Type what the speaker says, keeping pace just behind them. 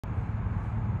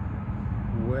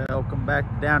Welcome back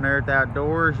to Down to Earth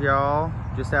Outdoors, y'all.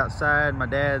 Just outside my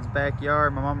dad's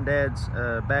backyard, my mom and dad's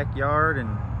backyard,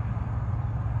 and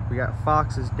we got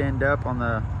foxes denned up on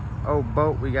the old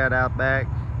boat we got out back.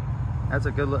 That's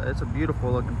a good look. It's a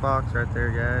beautiful looking fox right there,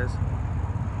 guys.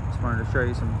 Just wanted to show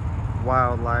you some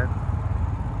wildlife.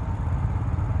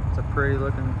 It's a pretty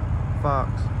looking fox.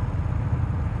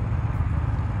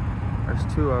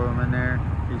 There's two of them in there.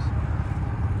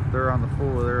 They're on the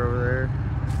floor. They're over there.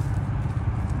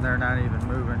 And they're not even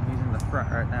moving. He's in the front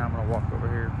right now. I'm gonna walk over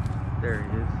here. There he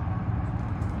is.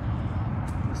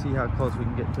 Let's see how close we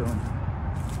can get to him.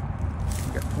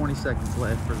 We got 20 seconds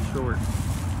left for the short.